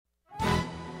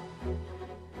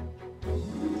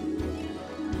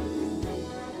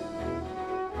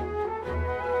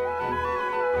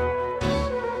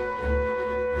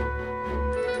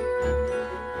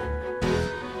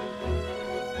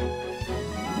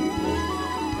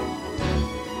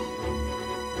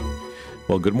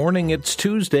Well, good morning. It's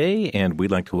Tuesday, and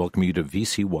we'd like to welcome you to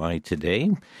VCY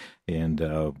today. And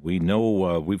we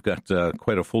know we've got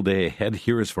quite a full day ahead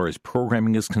here as far as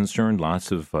programming is concerned.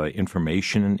 Lots of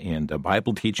information and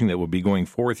Bible teaching that will be going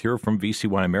forth here from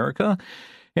VCY America.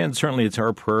 And certainly it's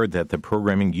our prayer that the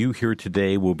programming you hear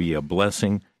today will be a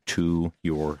blessing to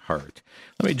your heart.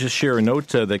 Let me just share a note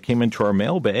that came into our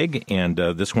mailbag, and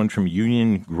this one from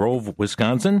Union Grove,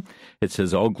 Wisconsin. It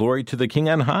says, "All glory to the King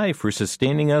on high for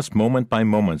sustaining us moment by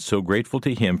moment. So grateful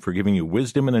to Him for giving you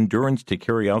wisdom and endurance to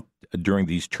carry out during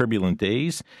these turbulent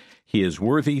days. He is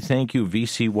worthy. Thank you,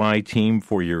 VCY team,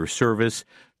 for your service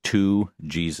to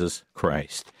Jesus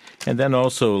Christ." And then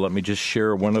also, let me just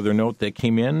share one other note that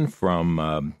came in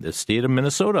from the state of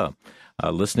Minnesota.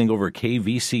 Listening over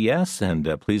KVCS,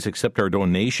 and please accept our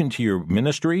donation to your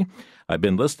ministry. I've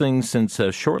been listening since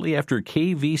shortly after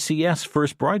KVCS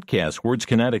first broadcast. Words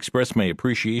cannot express my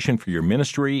appreciation for your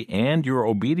ministry and your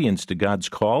obedience to God's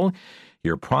call.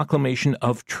 Your proclamation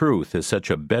of truth is such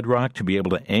a bedrock to be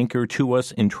able to anchor to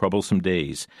us in troublesome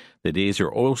days. The days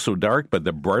are oh so dark, but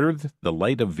the brighter the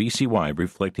light of VCY,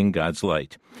 reflecting God's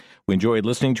light. We enjoyed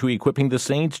listening to Equipping the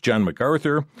Saints, John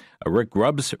MacArthur, Rick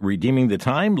Grubbs, Redeeming the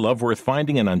Time, Love Worth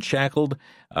Finding, and Unshackled,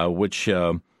 which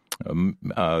their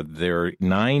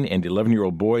 9 and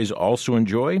 11-year-old boys also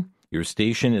enjoy. Your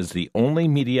station is the only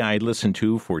media I listen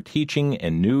to for teaching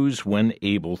and news when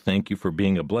able. Thank you for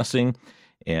being a blessing.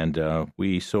 And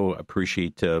we so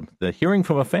appreciate the hearing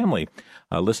from a family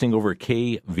listening over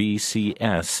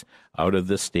KVCS out of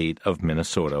the state of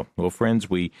Minnesota. Well, friends,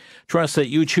 we trust that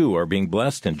you, too, are being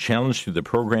blessed and challenged through the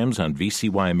programs on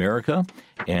VCY America.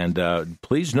 And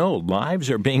please know, lives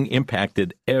are being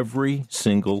impacted every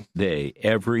single day,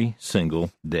 every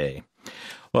single day.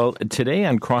 Well, today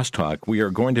on Crosstalk, we are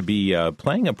going to be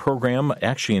playing a program,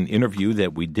 actually an interview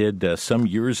that we did some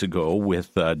years ago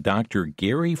with Dr.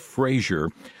 Gary Frazier,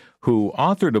 who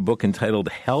authored a book entitled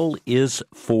Hell is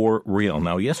for Real.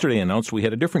 Now, yesterday I announced we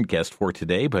had a different guest for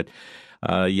today, but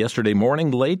yesterday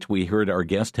morning late, we heard our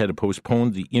guest had to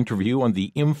postpone the interview on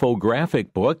the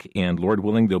infographic book, and Lord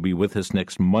willing, they'll be with us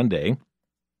next Monday.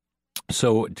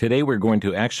 So today we're going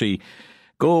to actually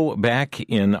go back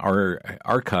in our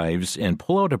archives and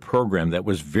pull out a program that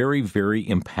was very, very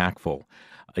impactful.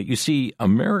 You see,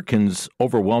 Americans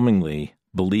overwhelmingly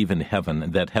believe in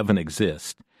heaven, that heaven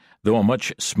exists, though a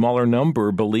much smaller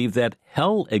number believe that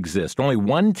hell exists. Only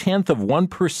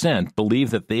 0.1% believe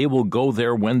that they will go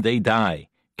there when they die,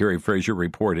 Gary Frazier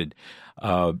reported.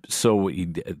 So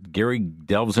Gary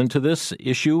delves into this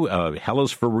issue. Hell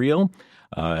is for real.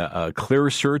 A clear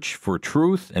search for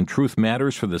truth, and truth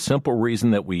matters for the simple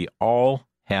reason that we all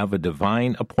have a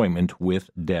divine appointment with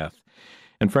death.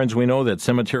 And friends, we know that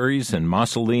cemeteries and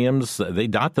mausoleums, they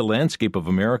dot the landscape of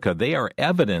America. They are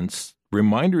evidence,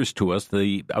 reminders to us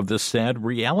of the sad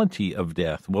reality of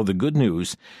death. Well, the good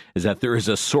news is that there is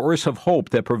a source of hope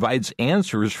that provides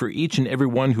answers for each and every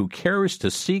one who cares to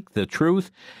seek the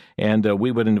truth. And we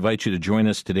would invite you to join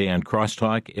us today on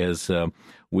Crosstalk as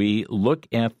we look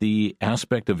at the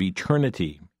aspect of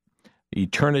eternity.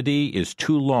 Eternity is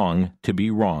too long to be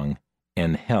wrong,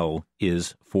 and hell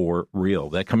is for real.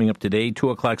 That coming up today, 2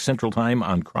 o'clock Central Time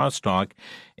on Crosstalk,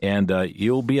 and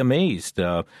you'll be amazed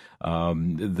of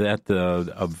the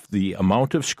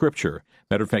amount of Scripture.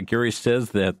 Matter of fact, Gary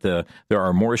says that there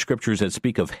are more Scriptures that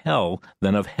speak of hell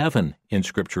than of heaven in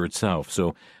Scripture itself.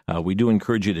 So we do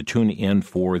encourage you to tune in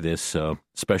for this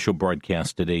special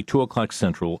broadcast today, 2 o'clock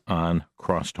Central on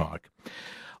Crosstalk.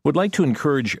 Would like to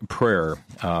encourage prayer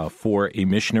for a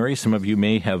missionary. Some of you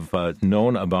may have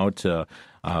known about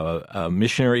a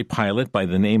missionary pilot by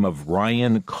the name of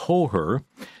Ryan Coher.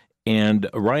 And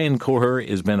Ryan Coher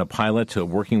has been a pilot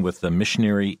working with the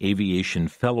Missionary Aviation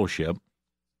Fellowship.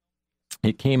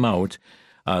 It came out,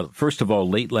 first of all,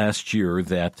 late last year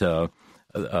that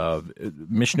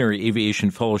Missionary Aviation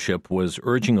Fellowship was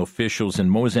urging officials in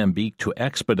Mozambique to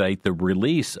expedite the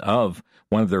release of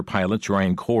one of their pilots,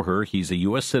 Ryan Coher. He's a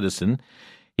U.S. citizen.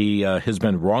 He has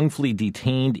been wrongfully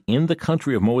detained in the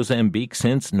country of Mozambique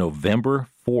since November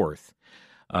 4th.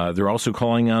 They're also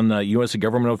calling on U.S.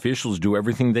 government officials to do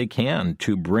everything they can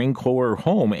to bring Coher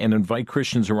home and invite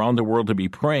Christians around the world to be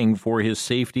praying for his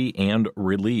safety and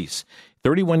release.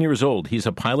 31 years old, he's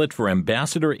a pilot for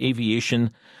Ambassador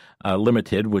Aviation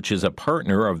Limited, which is a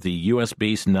partner of the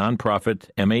U.S.-based nonprofit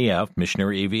MAF,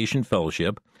 Missionary Aviation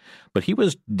Fellowship. But he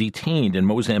was detained in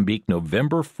Mozambique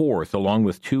November 4th, along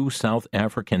with 2 South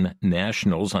African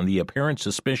nationals, on the apparent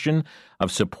suspicion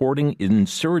of supporting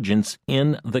insurgents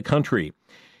in the country.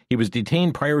 He was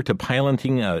detained prior to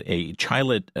piloting a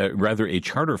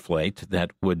charter flight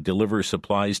that would deliver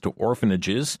supplies to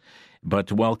orphanages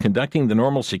But while conducting the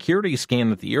normal security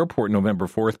scan at the airport November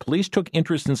 4th, police took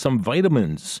interest in some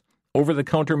vitamins,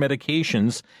 over-the-counter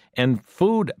medications, and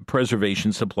food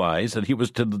preservation supplies that he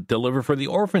was to deliver for the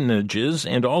orphanages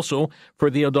and also for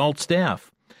the adult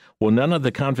staff. Well, none of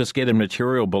the confiscated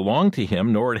material belonged to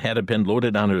him, nor had it been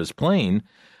loaded onto his plane,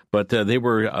 but they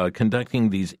were conducting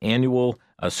these annual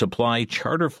supply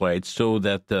charter flights so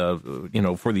that,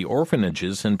 for the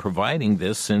orphanages, and providing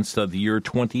this since the year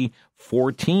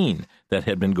 2014 that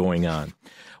had been going on.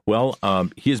 Well,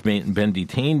 he has been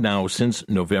detained now since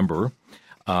November.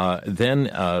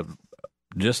 Then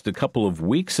just a couple of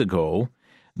weeks ago,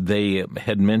 they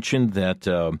had mentioned that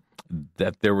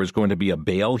there was going to be a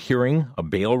bail hearing, a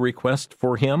bail request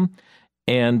for him.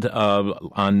 And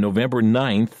on November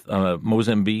 9th,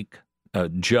 Mozambique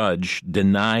judge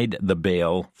denied the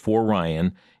bail for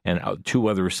Ryan and two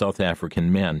other South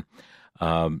African men.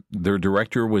 Their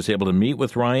director was able to meet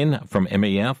with Ryan from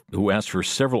MAF, who asked for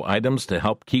several items to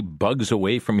help keep bugs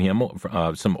away from him,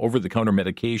 some over-the-counter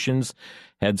medications,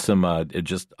 had some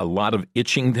just a lot of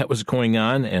itching that was going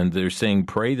on, and they're saying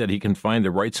pray that he can find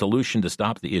the right solution to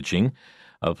stop the itching.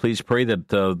 Please pray that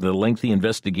the lengthy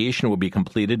investigation will be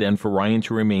completed and for Ryan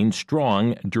to remain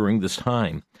strong during this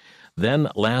time. Then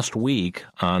last week,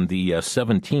 on the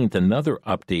 17th, another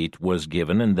update was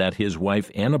given, and that his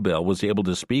wife, Annabelle, was able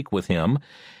to speak with him.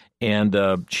 And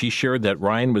she shared that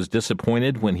Ryan was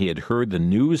disappointed when he had heard the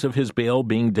news of his bail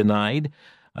being denied.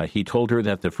 He told her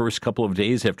that the first couple of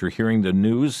days after hearing the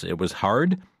news, it was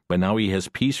hard, but now he has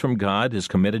peace from God, is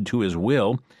committed to his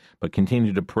will, but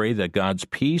continue to pray that God's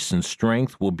peace and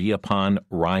strength will be upon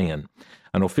Ryan.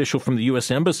 An official from the U.S.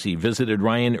 Embassy visited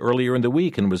Ryan earlier in the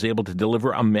week and was able to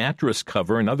deliver a mattress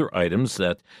cover and other items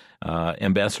that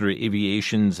Ambassador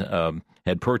Aviations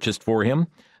had purchased for him.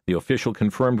 The official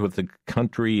confirmed with the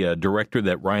country director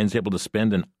that Ryan's able to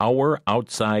spend an hour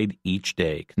outside each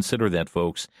day. Consider that,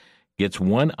 folks. Gets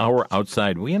 1 hour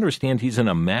outside. We understand he's in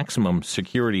a maximum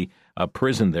security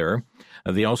prison there.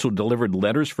 They also delivered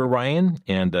letters for Ryan,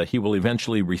 and he will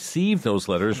eventually receive those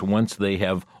letters once they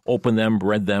have opened them,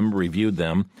 read them, reviewed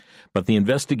them. But the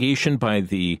investigation by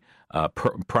the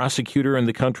prosecutor in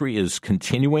the country is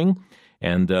continuing,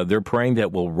 and they're praying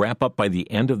that will wrap up by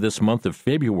the end of this month of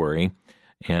February.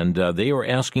 And they are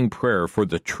asking prayer for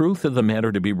the truth of the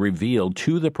matter to be revealed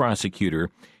to the prosecutor,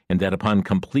 and that upon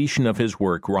completion of his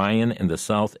work, Ryan and the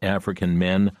South African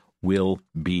men will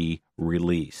be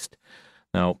released.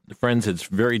 Now, friends, it's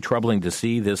very troubling to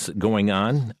see this going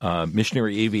on.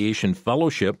 Missionary Aviation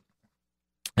Fellowship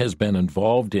has been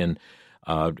involved in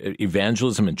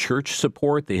evangelism and church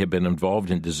support. They have been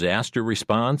involved in disaster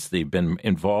response. They've been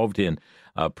involved in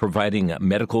providing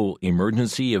medical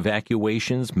emergency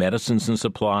evacuations, medicines and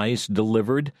supplies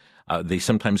delivered. They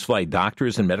sometimes fly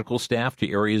doctors and medical staff to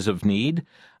areas of need.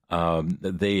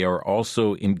 They are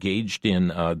also engaged in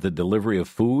the delivery of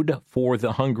food for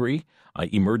the hungry,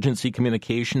 emergency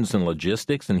communications and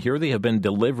logistics. And here they have been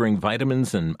delivering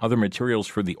vitamins and other materials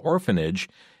for the orphanage,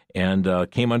 and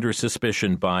came under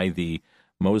suspicion by the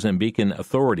Mozambican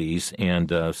authorities.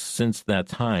 And since that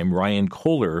time, Ryan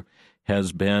Kohler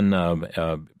has been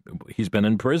he's been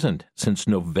imprisoned since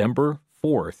November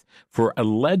 4th for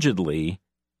allegedly,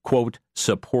 quote,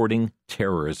 supporting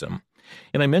terrorism.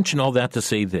 And I mention all that to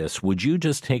say this: would you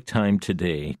just take time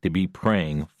today to be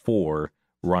praying for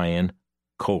Ryan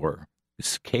Kohler?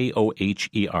 It's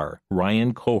Koher,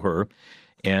 Ryan Kohler.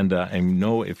 And I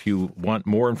know if you want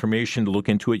more information to look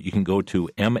into it, you can go to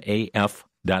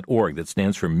MAF.org. That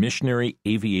stands for Missionary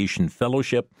Aviation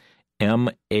Fellowship,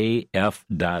 MAF.org.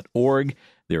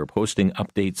 They're posting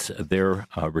updates there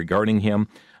regarding him.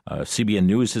 CBN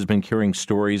News has been carrying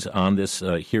stories on this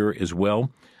here as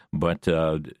well. But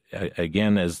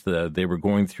again, as they were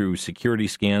going through security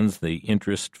scans, the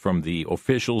interest from the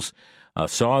officials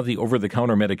saw the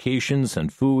over-the-counter medications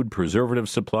and food, preservative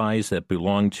supplies that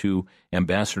belonged to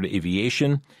Ambassador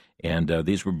Aviation, and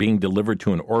these were being delivered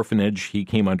to an orphanage. He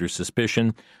came under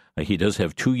suspicion. He does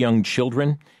have 2 young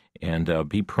children, and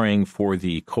be praying for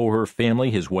the Kohler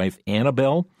family, his wife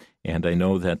Annabelle, and I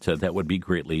know that that would be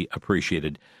greatly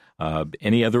appreciated.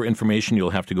 Any other information, you'll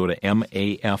have to go to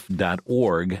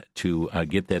MAF.org to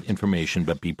get that information,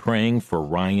 but be praying for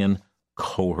Ryan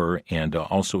Kohler and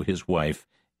also his wife,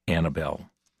 Annabelle.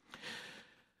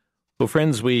 Well,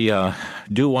 friends, we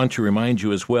do want to remind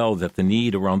you as well that the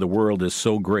need around the world is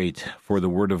so great for the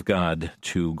Word of God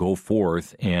to go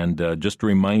forth. And just a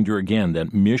reminder again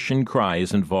that Mission Cry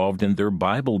is involved in their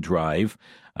Bible drive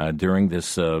during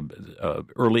this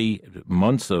early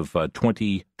months of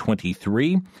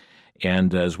 2023.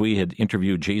 And as we had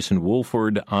interviewed Jason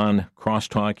Wolford on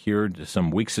Crosstalk here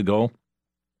some weeks ago,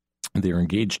 They're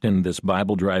engaged in this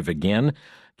Bible drive again.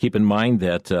 Keep in mind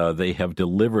that they have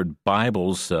delivered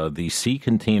Bibles, the sea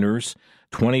containers,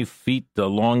 20 feet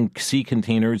long sea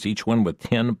containers, each one with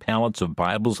 10 pallets of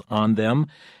Bibles on them.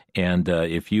 And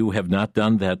if you have not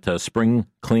done that spring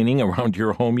cleaning around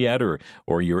your home yet,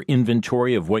 or your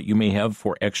inventory of what you may have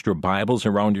for extra Bibles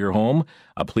around your home,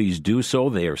 please do so.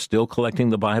 They are still collecting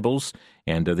the Bibles,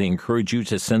 and they encourage you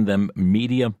to send them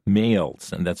media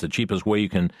mails. And that's the cheapest way you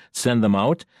can send them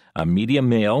out, media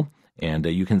mail. And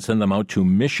you can send them out to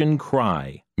Mission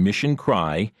Cry,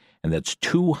 and that's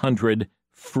 200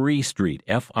 Free Street,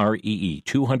 Free,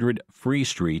 200 Free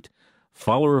Street,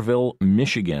 Fowlerville,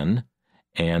 Michigan.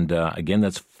 And again,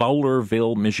 that's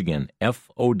Fowlerville, Michigan,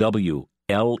 Fowlerville,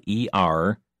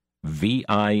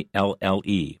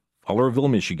 Fowlerville,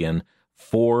 Michigan,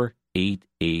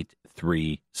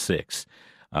 48836.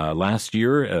 Last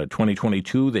year,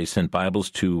 2022, they sent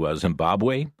Bibles to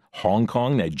Zimbabwe, Hong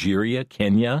Kong, Nigeria,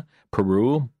 Kenya,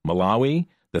 Peru, Malawi,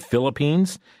 the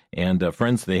Philippines, and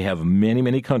friends, they have many,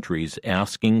 many countries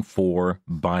asking for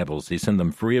Bibles. They send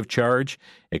them free of charge.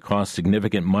 It costs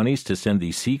significant monies to send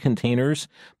these sea containers,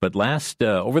 but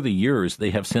over the years,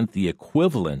 they have sent the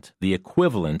equivalent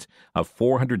of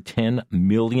 $410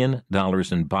 million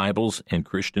in Bibles and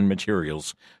Christian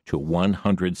materials to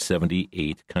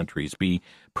 178 countries. Be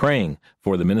praying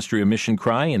for the Ministry of Mission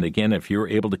Cry, and again, if you're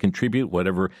able to contribute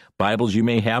whatever Bibles you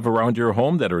may have around your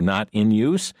home that are not in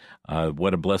use,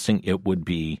 what a blessing it would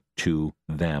be to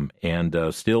them. And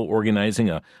still organizing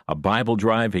a Bible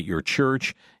drive at your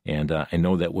church, and I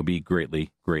know that will be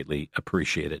greatly, greatly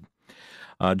appreciated.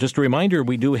 Just a reminder,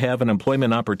 we do have an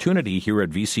employment opportunity here at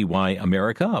VCY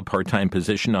America, a part-time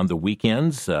position on the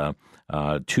weekends, 2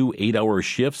 8-hour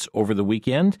shifts over the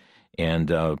weekend,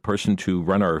 and a person to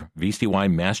run our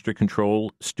VCY Master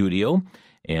Control studio.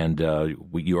 And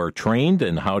you are trained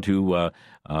in how to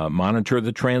monitor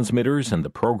the transmitters and the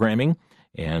programming,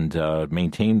 and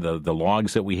maintain the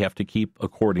logs that we have to keep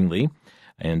accordingly.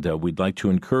 And we'd like to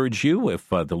encourage you, if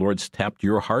the Lord's tapped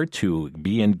your heart to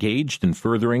be engaged in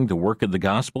furthering the work of the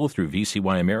gospel through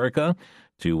VCY America,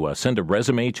 to send a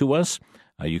resume to us.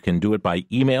 You can do it by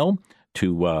email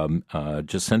to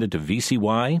just send it to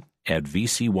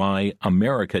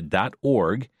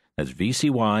vcy@vcyamerica.org. That's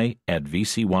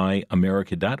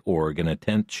vcy@vcyamerica.org, and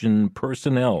attention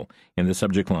personnel in the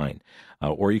subject line.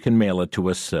 Or you can mail it to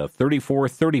us,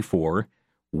 3434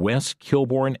 West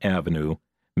Kilbourne Avenue,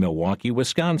 Milwaukee,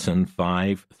 Wisconsin,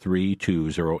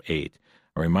 53208.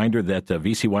 A reminder that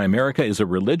VCY America is a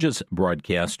religious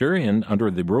broadcaster, and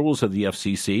under the rules of the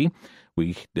FCC,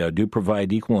 we do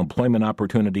provide equal employment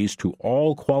opportunities to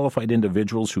all qualified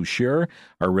individuals who share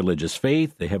our religious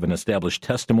faith. They have an established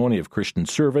testimony of Christian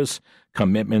service,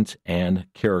 commitment, and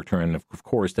character. And, of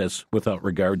course, that's without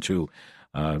regard to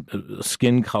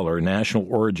skin color, national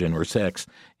origin, or sex.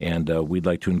 And we'd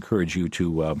like to encourage you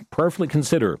to prayerfully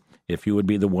consider if you would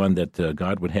be the one that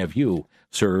God would have you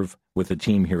serve with the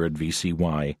team here at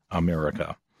VCY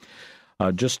America.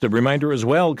 Just a reminder as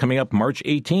well, coming up March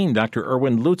 18, Dr.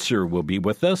 Erwin Lutzer will be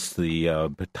with us.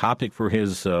 The topic for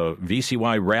his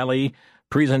VCY rally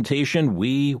presentation,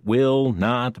 We Will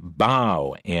Not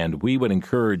Bow. And we would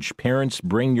encourage parents,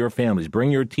 bring your families,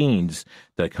 bring your teens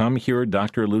to come hear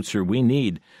Dr. Lutzer. We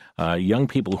need young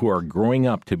people who are growing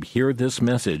up to hear this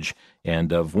message,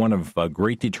 and of one of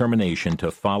great determination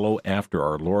to follow after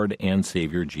our Lord and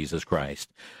Savior Jesus Christ.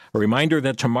 A reminder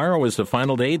that tomorrow is the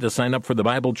final day to sign up for the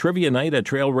Bible Trivia Night at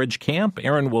Trail Ridge Camp.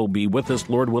 Aaron will be with us,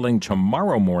 Lord willing,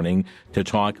 tomorrow morning to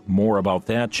talk more about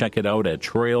that. Check it out at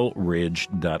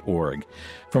trailridge.org.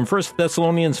 From 1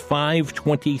 Thessalonians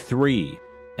 5:23,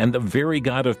 and the very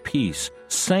God of peace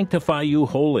sanctify you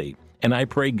wholly. And I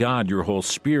pray God, your whole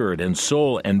spirit and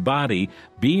soul and body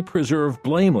be preserved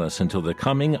blameless until the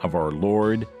coming of our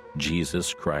Lord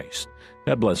Jesus Christ.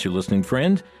 God bless you, listening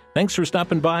friend. Thanks for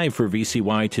stopping by for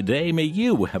VCY today. May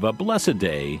you have a blessed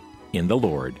day in the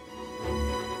Lord.